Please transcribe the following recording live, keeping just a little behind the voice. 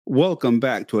Welcome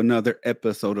back to another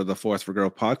episode of the Force for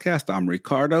Growth podcast. I'm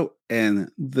Ricardo, and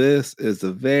this is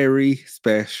a very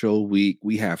special week.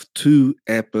 We have two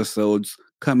episodes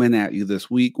coming at you this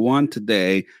week, one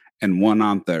today and one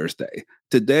on Thursday.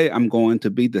 Today, I'm going to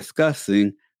be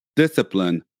discussing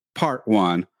discipline, part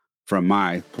one, from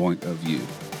my point of view.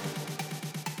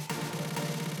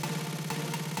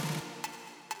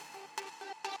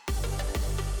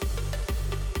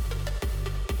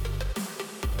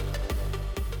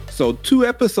 So 2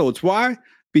 episodes. Why?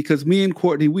 Because me and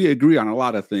Courtney, we agree on a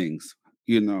lot of things.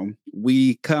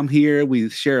 We come here, we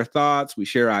share thoughts, we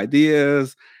share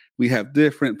ideas, we have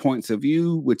different points of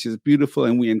view, which is beautiful,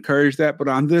 and we encourage that. But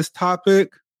on this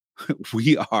topic,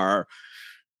 we are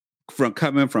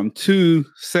coming from 2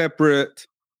 separate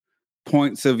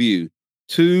points of view,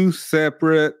 2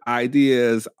 separate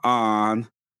ideas on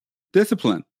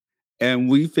discipline. And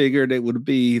we figured it would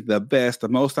be the best, the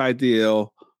most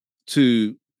ideal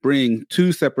to bring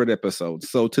 2 separate episodes.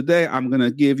 So today I'm going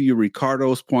to give you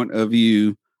Ricardo's point of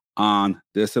view on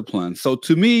discipline. So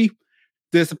to me,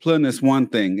 discipline is one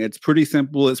thing. It's pretty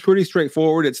simple. It's pretty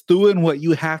straightforward. It's doing what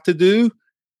you have to do,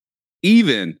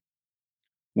 even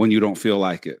when you don't feel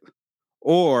like it.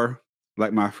 Or,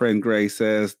 like my friend Gray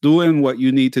says, doing what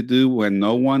you need to do when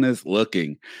no one is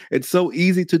looking. It's so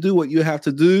easy to do what you have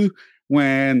to do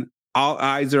when all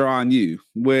eyes are on you,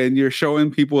 when you're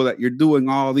showing people that you're doing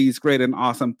all these great and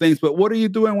awesome things. But what are you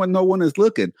doing when no one is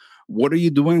looking? What are you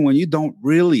doing when you don't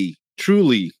really,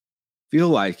 truly feel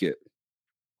like it?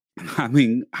 I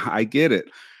mean, I get it.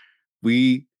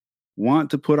 We want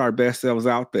to put our best selves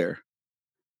out there.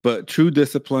 But true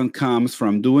discipline comes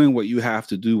from doing what you have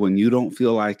to do when you don't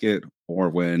feel like it or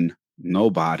when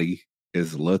nobody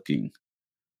is looking.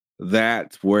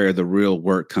 That's where the real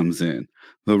work comes in,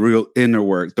 the real inner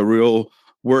work, the real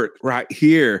work right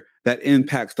here that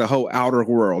impacts the whole outer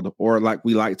world, or like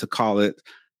we like to call it,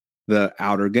 the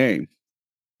outer game.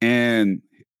 And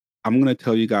I'm going to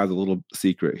tell you guys a little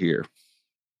secret here.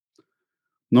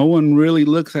 No one really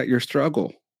looks at your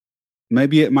struggle.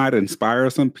 Maybe it might inspire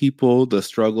some people, the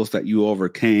struggles that you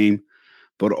overcame,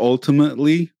 but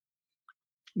ultimately,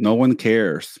 no one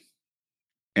cares.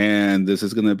 And this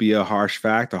is going to be a harsh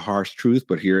fact, a harsh truth,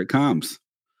 but here it comes.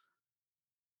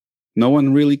 No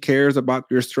one really cares about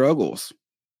your struggles.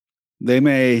 They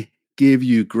may give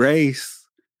you grace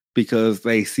because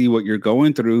they see what you're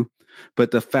going through,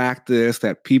 but the fact is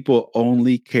that people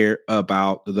only care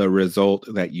about the result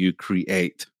that you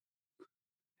create.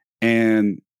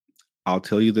 And I'll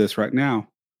tell you this right now.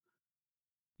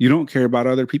 You don't care about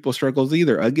other people's struggles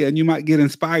either. Again, you might get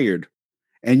inspired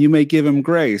and you may give them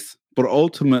grace, but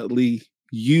ultimately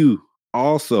you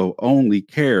also only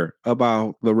care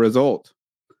about the result.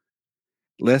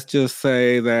 Let's just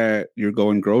say that you're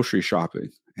going grocery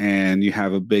shopping and you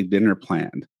have a big dinner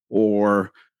planned,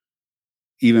 or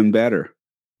even better,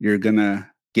 you're going to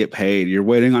get paid. You're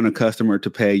waiting on a customer to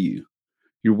pay you.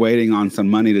 You're waiting on some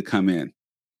money to come in.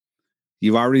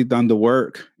 You've already done the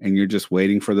work and you're just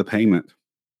waiting for the payment.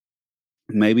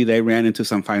 Maybe they ran into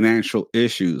some financial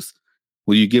issues.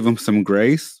 Will you give them some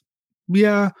grace?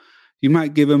 Yeah, you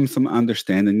might give them some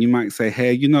understanding. You might say,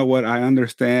 hey, you know what? I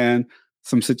understand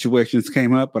some situations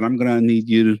came up, but I'm going to need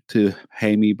you to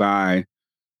pay me by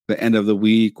the end of the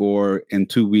week or in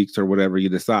 2 weeks or whatever you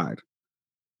decide.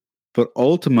 But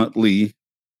ultimately,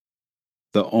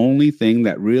 the only thing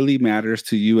that really matters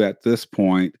to you at this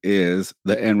point is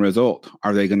the end result.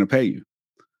 Are they going to pay you?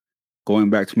 Going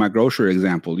back to my grocery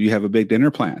example, you have a big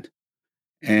dinner planned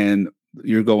and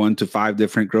you're going to 5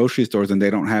 different grocery stores and they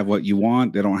don't have what you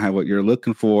want. They don't have what you're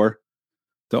looking for.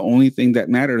 The only thing that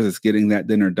matters is getting that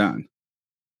dinner done.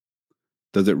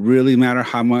 Does it really matter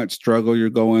how much struggle you're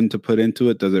going to put into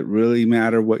it? Does it really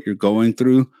matter what you're going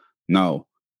through? No.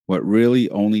 What really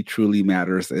only truly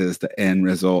matters is the end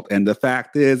result. And the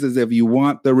fact is if you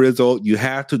want the result, you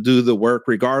have to do the work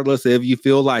regardless if you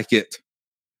feel like it.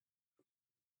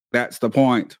 That's the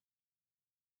point.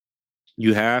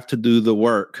 You have to do the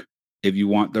work if you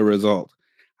want the result.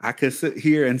 I could sit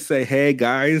here and say, hey,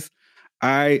 guys,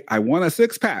 I want a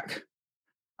 6-pack.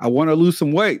 I want to lose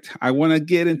some weight. I want to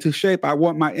get into shape. I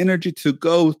want my energy to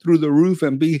go through the roof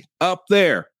and be up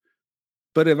there.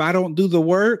 But if I don't do the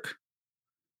work,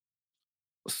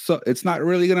 so it's not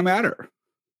really going to matter.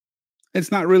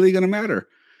 It's not really going to matter.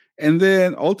 And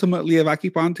then ultimately, if I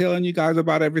keep on telling you guys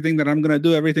about everything that I'm going to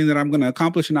do, everything that I'm going to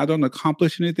accomplish, and I don't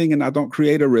accomplish anything and I don't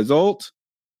create a result,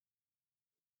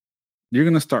 you're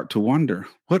going to start to wonder,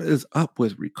 what is up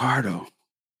with Ricardo?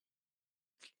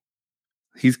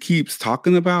 He keeps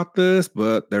talking about this,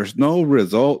 but there's no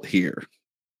result here.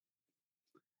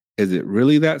 Is it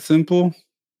really that simple?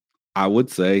 I would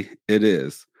say it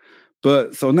is.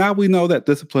 But so now we know that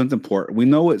discipline's important. We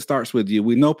know it starts with you.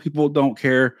 We know people don't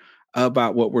care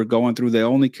about what we're going through. They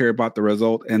only care about the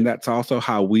result. And that's also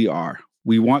how we are.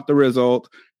 We want the result,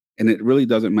 and it really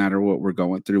doesn't matter what we're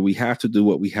going through. We have to do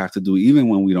what we have to do, even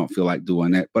when we don't feel like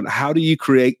doing it. But how do you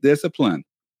create discipline?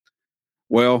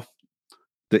 Well,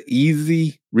 the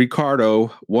easy Ricardo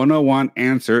 101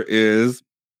 answer is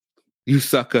you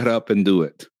suck it up and do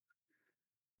it.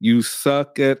 You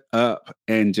suck it up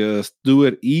and just do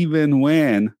it even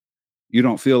when you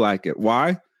don't feel like it.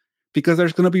 Why? Because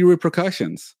there's going to be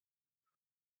repercussions.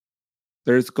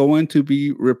 There's going to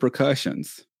be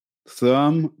repercussions.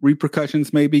 Some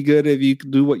repercussions may be good if you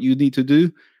do what you need to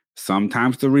do.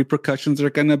 Sometimes the repercussions are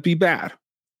going to be bad.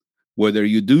 Whether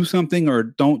you do something or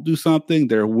don't do something,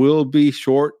 there will be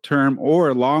short-term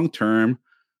or long-term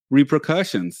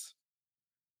repercussions.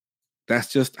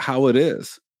 That's just how it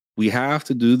is. We have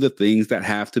to do the things that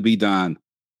have to be done,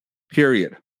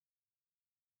 period.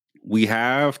 We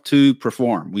have to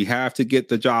perform. We have to get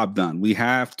the job done. We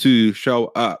have to show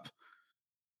up.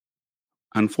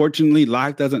 Unfortunately,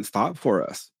 life doesn't stop for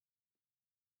us.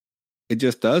 It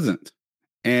just doesn't.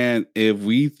 And if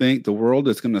we think the world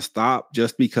is going to stop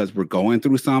just because we're going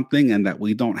through something and that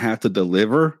we don't have to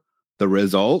deliver the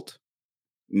result,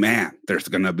 man, there's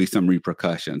going to be some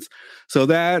repercussions. So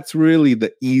that's really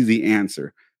the easy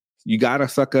answer. You got to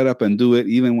suck it up and do it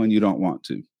even when you don't want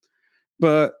to.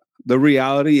 But the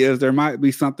reality is there might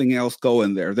be something else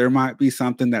going there. There might be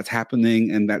something that's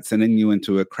happening and that's sending you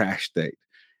into a crash state.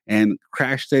 And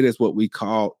crash state is what we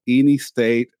call any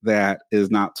state that is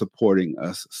not supporting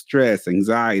us. Stress,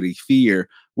 anxiety, fear,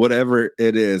 whatever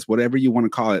it is, whatever you want to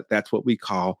call it, that's what we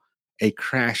call a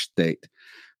crash state.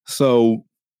 So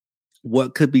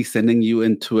what could be sending you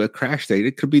into a crash state?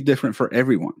 It could be different for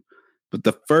everyone. But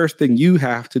the first thing you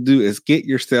have to do is get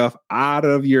yourself out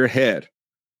of your head.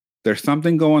 There's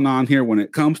something going on here when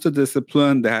it comes to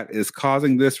discipline that is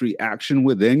causing this reaction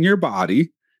within your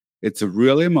body. It's a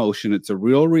real emotion. It's a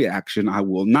real reaction. I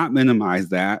will not minimize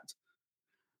that.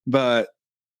 But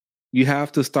you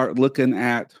have to start looking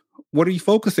at what are you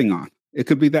focusing on? It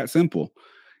could be that simple.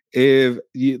 If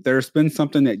there's been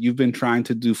something that you've been trying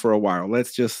to do for a while,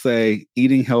 let's just say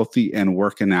eating healthy and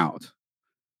working out,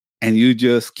 and you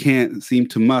just can't seem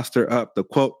to muster up the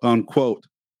quote unquote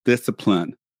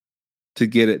discipline to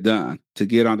get it done, to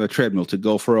get on the treadmill, to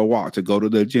go for a walk, to go to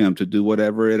the gym, to do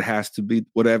whatever it has to be,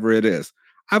 whatever it is.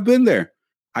 I've been there.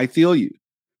 I feel you.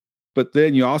 But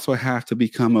then you also have to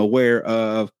become aware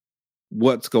of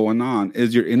what's going on.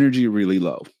 Is your energy really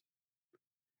low?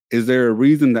 Is there a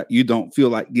reason that you don't feel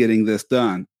like getting this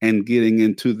done and getting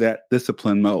into that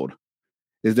discipline mode?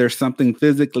 Is there something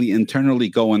physically, internally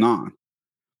going on?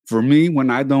 For me, when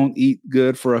I don't eat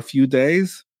good for a few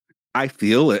days, I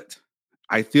feel it.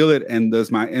 I feel it. And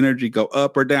does my energy go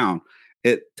up or down?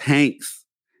 It tanks.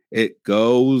 It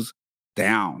goes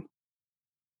down.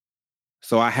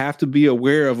 So I have to be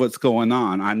aware of what's going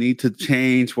on. I need to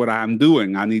change what I'm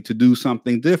doing. I need to do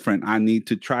something different. I need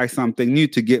to try something new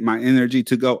to get my energy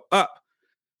to go up.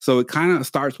 So it kind of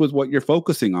starts with what you're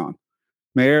focusing on.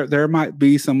 There might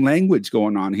be some language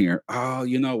going on here. Oh,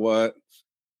 you know what?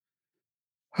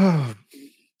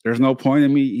 There's no point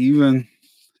in me even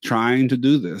trying to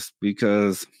do this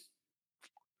because it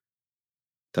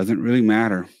doesn't really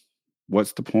matter.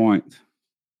 What's the point?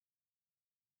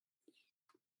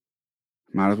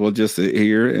 Might as well just sit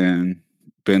here and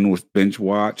binge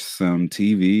watch some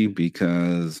TV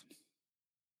because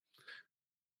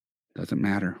it doesn't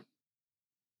matter.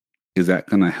 Is that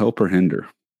going to help or hinder?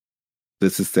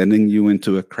 This is sending you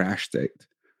into a crash state.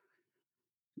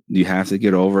 You have to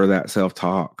get over that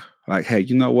self-talk. Like, hey,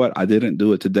 you know what? I didn't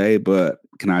do it today, but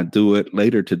can I do it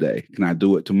later today? Can I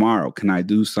do it tomorrow? Can I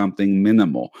do something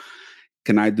minimal?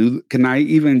 Can I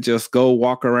even just go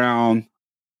walk around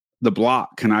the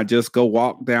block? Can I just go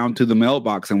walk down to the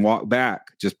mailbox and walk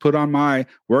back? Just put on my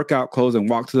workout clothes and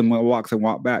walk to the mailbox and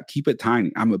walk back. Keep it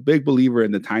tiny. I'm a big believer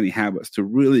in the tiny habits to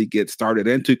really get started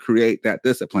and to create that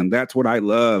discipline. That's what I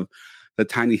love the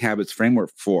Tiny Habits framework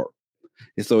for.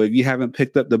 And so if you haven't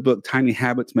picked up the book Tiny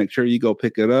Habits, make sure you go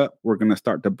pick it up. We're going to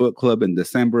start the book club in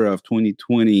December of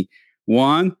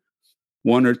 2021,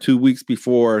 1 or 2 weeks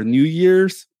before New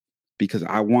Year's, because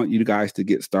I want you guys to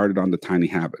get started on the tiny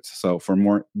habits. So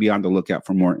be on the lookout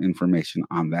for more information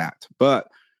on that. But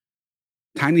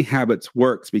tiny habits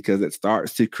works because it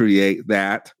starts to create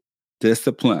that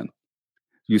discipline.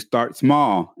 You start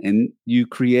small and you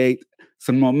create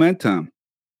some momentum,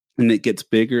 and it gets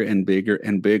bigger and bigger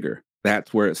and bigger.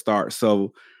 That's where it starts.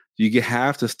 So you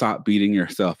have to stop beating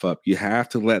yourself up. You have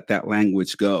to let that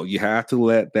language go. You have to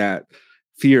let that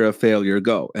fear of failure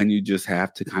go, and you just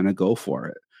have to kind of go for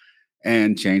it.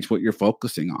 and change what you're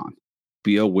focusing on.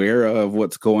 Be aware of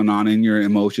what's going on in your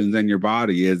emotions and your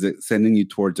body. Is it sending you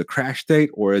towards a crash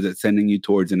state, or is it sending you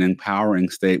towards an empowering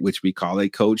state, which we call a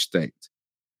coach state?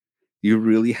 You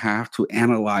really have to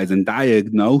analyze and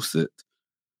diagnose it,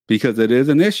 because it is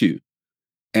an issue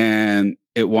and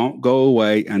it won't go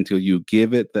away until you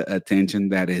give it the attention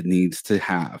that it needs to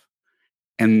have.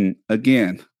 And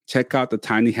again, check out the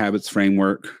Tiny Habits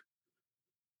framework.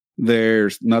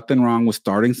 There's nothing wrong with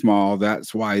starting small.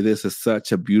 That's why this is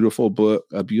such a beautiful book,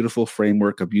 a beautiful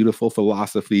framework, a beautiful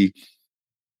philosophy,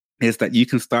 is that you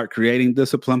can start creating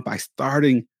discipline by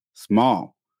starting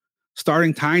small,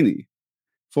 starting tiny.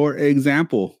 For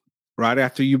example, right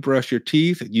after you brush your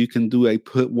teeth, you can do a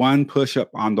one push-up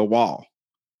on the wall.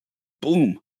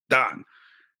 Boom, done.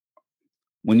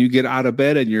 When you get out of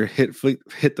bed and you're hit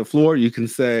the floor, you can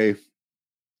say,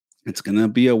 it's going to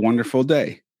be a wonderful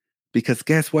day. Because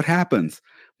guess what happens?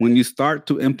 When you start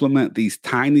to implement these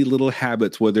tiny little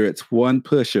habits, whether it's one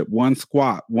push-up, one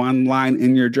squat, one line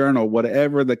in your journal,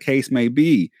 whatever the case may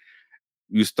be,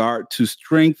 you start to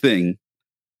strengthen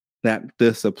that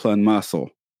discipline muscle.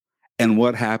 And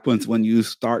what happens when you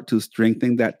start to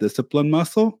strengthen that discipline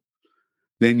muscle?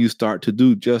 Then you start to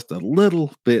do just a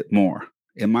little bit more.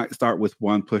 It might start with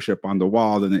one push-up on the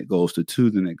wall, then it goes to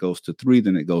 2, then it goes to 3,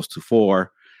 then it goes to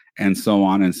 4, and so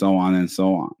on and so on and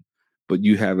so on. But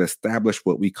you have established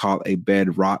what we call a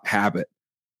bedrock habit.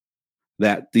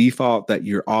 That default that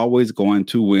you're always going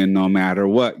to win no matter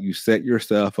what. You set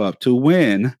yourself up to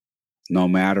win no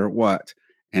matter what.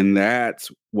 And that's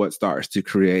what starts to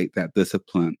create that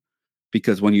discipline.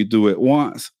 Because when you do it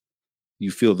once,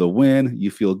 you feel the win,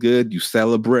 you feel good, you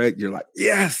celebrate, you're like,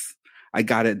 yes, I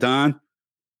got it done.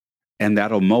 And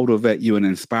that'll motivate you and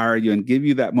inspire you and give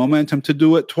you that momentum to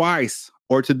do it twice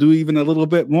or to do even a little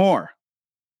bit more.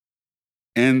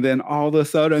 And then all of a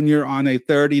sudden you're on a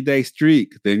 30-day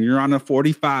streak. Then you're on a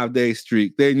 45-day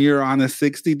streak. Then you're on a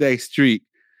 60-day streak.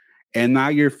 And now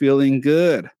you're feeling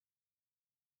good.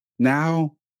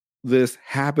 Now this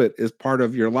habit is part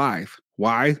of your life.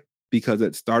 Why? Because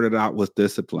it started out with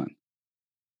discipline.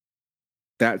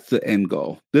 That's the end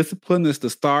goal. Discipline is the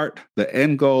start. The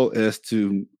end goal is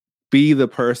to be the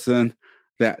person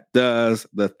that does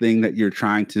the thing that you're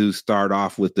trying to start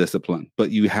off with discipline.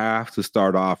 But you have to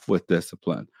start off with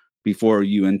discipline before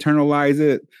you internalize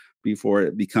it, before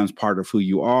it becomes part of who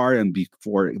you are, and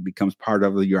before it becomes part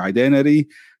of your identity.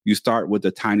 You start with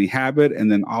a tiny habit,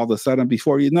 and then all of a sudden,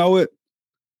 before you know it,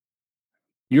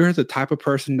 you're the type of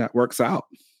person that works out.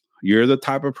 You're the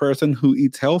type of person who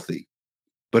eats healthy.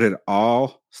 But it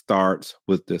all starts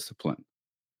with discipline.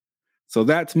 So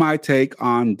that's my take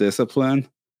on discipline.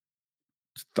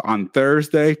 On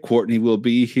Thursday, Courtney will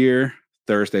be here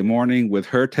Thursday morning with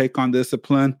her take on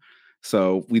discipline.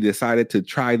 So we decided to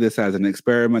try this as an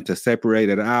experiment to separate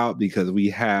it out because we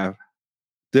have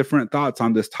different thoughts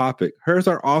on this topic. Hers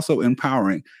are also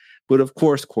empowering. But of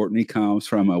course, Courtney comes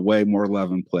from a way more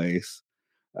loving place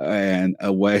and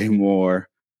a way more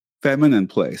feminine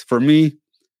place. For me,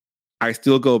 I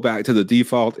still go back to the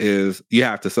default is you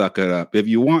have to suck it up. If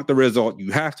you want the result,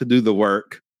 you have to do the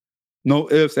work. No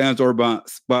ifs, ands, or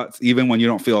buts, even when you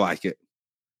don't feel like it.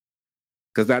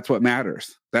 Because that's what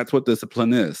matters. That's what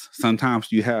discipline is.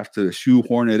 Sometimes you have to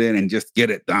shoehorn it in and just get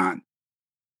it done.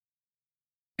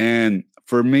 And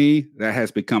for me, that has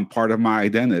become part of my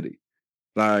identity.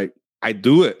 Like, I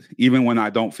do it even when I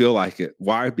don't feel like it.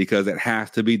 Why? Because it has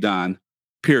to be done,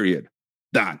 period.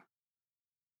 Done.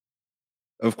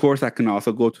 Of course, I can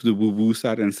also go to the woo-woo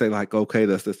side and say like, okay,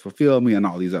 does this fulfill me and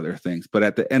all these other things. But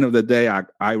at the end of the day,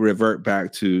 I revert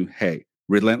back to, hey,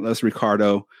 Relentless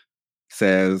Ricardo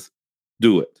says,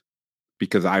 do it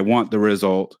because I want the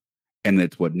result and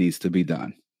it's what needs to be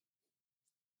done.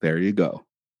 There you go.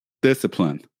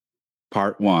 Discipline,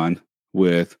 part 1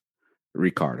 with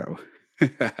Ricardo.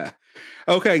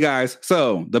 Okay, guys.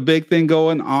 So the big thing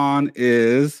going on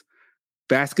is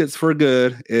Baskets for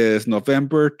Good is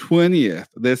November 20th.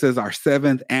 This is our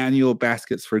 7th annual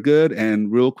Baskets for Good.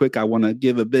 And real quick, I want to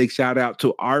give a big shout out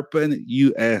to ARPAN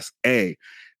USA.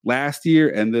 Last year,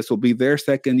 and this will be their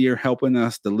second year, helping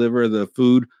us deliver the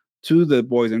food to the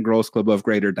Boys and Girls Club of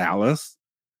Greater Dallas.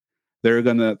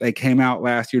 They came out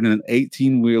last year in an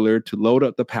 18-wheeler to load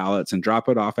up the pallets and drop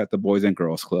it off at the Boys and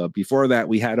Girls Club. Before that,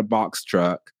 we had a box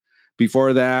truck.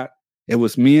 Before that, it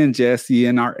was me and Jesse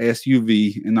in our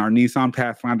SUV in our Nissan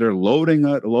Pathfinder loading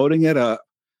it up.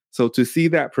 So to see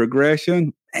that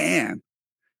progression, man.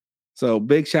 So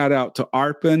big shout out to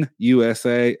ARPAN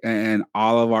USA and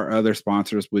all of our other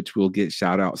sponsors, which will get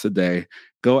shout outs today.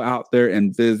 Go out there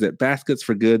and visit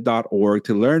basketsforgood.org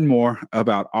to learn more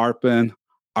about ARPAN,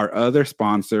 our other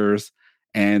sponsors,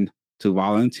 and to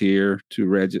volunteer, to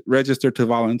register to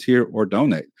volunteer or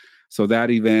donate. So that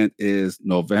event is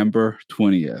November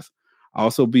 20th.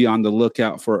 Also be on the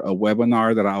lookout for a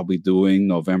webinar that I'll be doing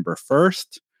November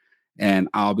 1st. And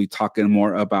I'll be talking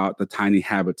more about the Tiny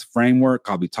Habits framework.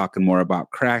 I'll be talking more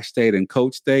about crash state and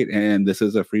coach state. And this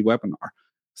is a free webinar.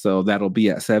 So that'll be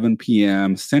at 7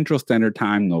 p.m. Central Standard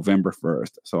Time, November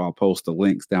 1st. So I'll post the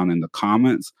links down in the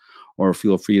comments, or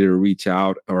feel free to reach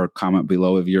out or comment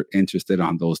below if you're interested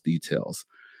on those details.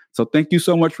 So thank you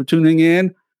so much for tuning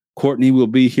in. Courtney will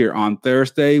be here on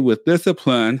Thursday with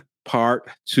Discipline Part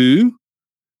 2.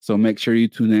 So make sure you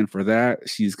tune in for that.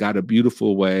 She's got a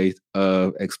beautiful way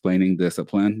of explaining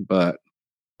discipline, but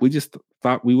we just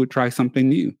thought we would try something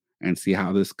new and see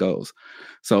how this goes.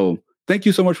 So thank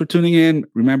you so much for tuning in.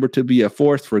 Remember to be a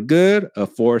force for good, a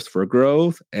force for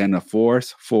growth, and a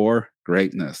force for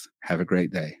greatness. Have a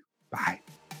great day. Bye.